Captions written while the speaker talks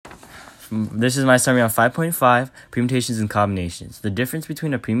This is my summary on 5.5, Permutations and Combinations. The difference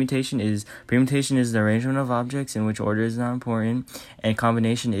between a permutation is the arrangement of objects in which order is not important, and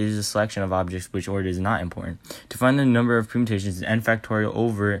combination is a selection of objects which order is not important. To find the number of permutations is n factorial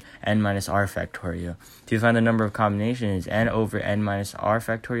over n minus r factorial. To find the number of combinations is n over n minus r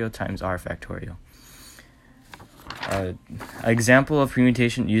factorial times r factorial. Example of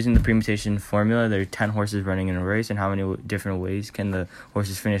permutation using the permutation formula. There are 10 horses running in a race, and how many different ways can the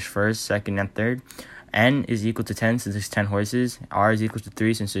horses finish first, second, and third? N is equal to 10 since there's 10 horses. R is equal to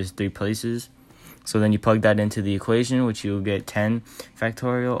 3 since there's 3 places. So then you plug that into the equation, which you'll get 10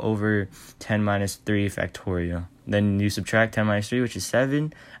 factorial over 10 minus 3 factorial. Then you subtract 10 minus 3, which is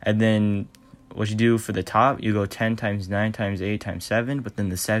 7, and then what you do for the top, you go 10 times 9 times 8 times 7, but then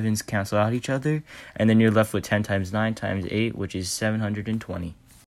the 7s cancel out each other, and then you're left with 10 times 9 times 8, which is 720.